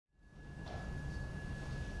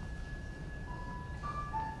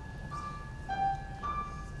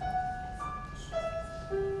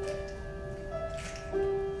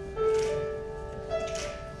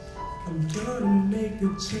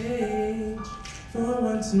to change for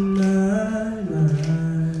once in my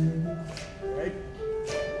life.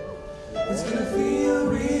 It's gonna feel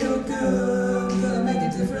real good, gonna make a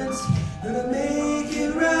difference, gonna make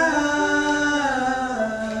it right.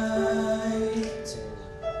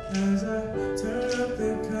 As I turn up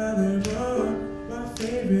the collarbone, my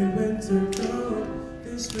favorite winter coat,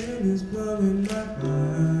 this wind is blowing my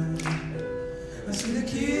mind. I see the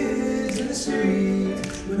kids in the street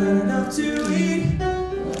with not enough to eat. Who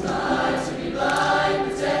am I to be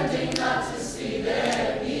blind, pretending not to see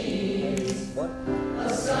their needs? A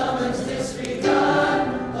summer's disregard,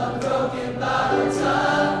 a broken bottle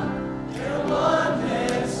top, and a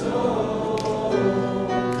one-man soul.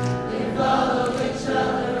 They follow each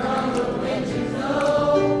other on the wind, you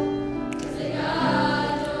know, 'cause they got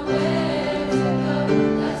nowhere to go.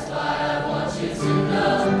 That's why I want you to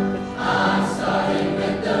know I'm starting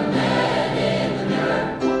with the man in the mirror.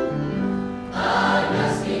 I'm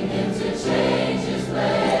asking him to change his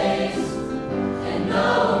ways, and no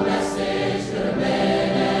message could have been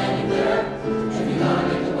any clearer. If you want to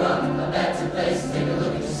make the world a better place, take a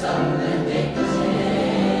look at yourself and then make the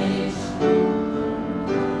change.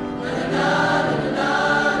 Na na na na na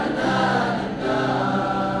na na.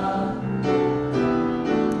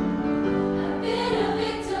 I've been a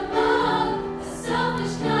victim of a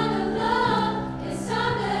selfish kind of love. It's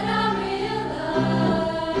time that I realize.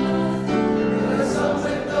 There's some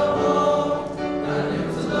with no home, not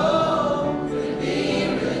lives alone. Really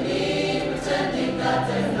need, pretending that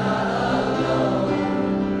they're not alone.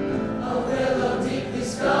 A willow deeply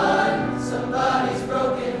scarred, somebody's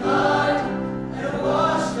broken heart, and a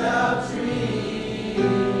washed out dream.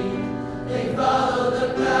 They follow the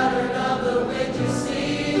pattern of the wind, you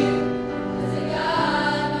see, 'cause they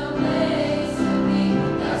got no place to be.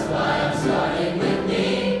 That's why I'm starting with me.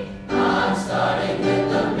 I'm starting with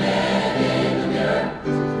the man in the mirror.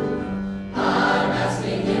 I'm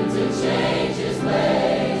asking him to change his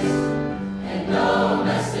ways, and no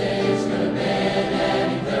message could have been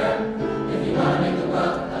any clearer. If you want to make the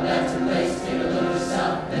world a better place, take a look at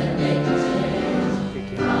yourself and make a change.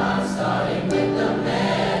 I'm starting with the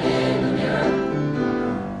man in the mirror.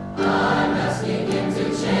 I'm asking him to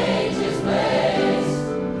change his ways,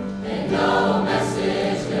 and no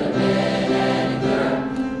message could have been any clearer.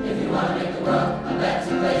 If you want to make the world a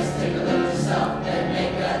better place, take a look at yourself and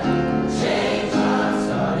make a change. I'm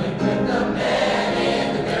starting with the man in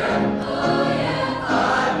the mirror. Oh yeah.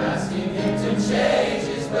 I'm asking him to change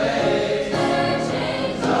his ways.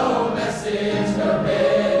 No message could have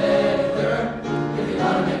been any clearer. If you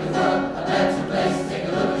want to make the world a better place, take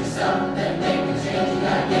a look at yourself and make a change. You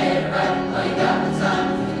gotta get it right while you got the time.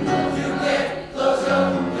 You can't close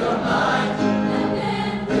your mind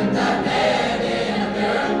with that man in the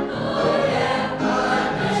mirror. Oh yeah.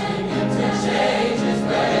 I'm asking him to change his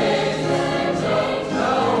ways.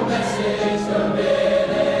 No message could have been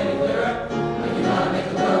any clearer. If you want to make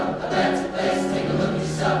the world a better place, take a look at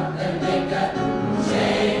yourself and make that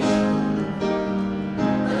change.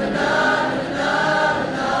 Na na na na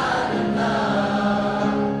na na na.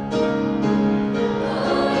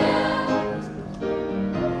 Oh yeah.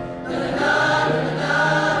 Na na na na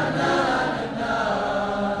na na na.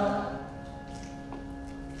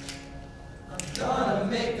 I'm gonna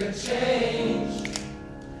make a change.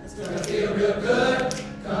 It's gonna feel real good.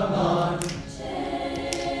 Come on.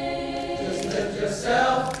 Just lift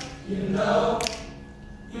yourself, you know.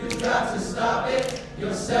 You've got to stop it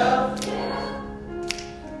yourself.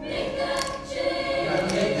 Make that change.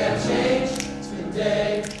 Gotta make that change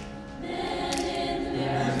today. Man in the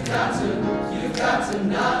mirror. You've got to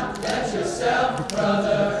not let yourself,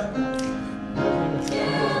 brother.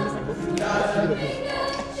 Yeah. You gotta Make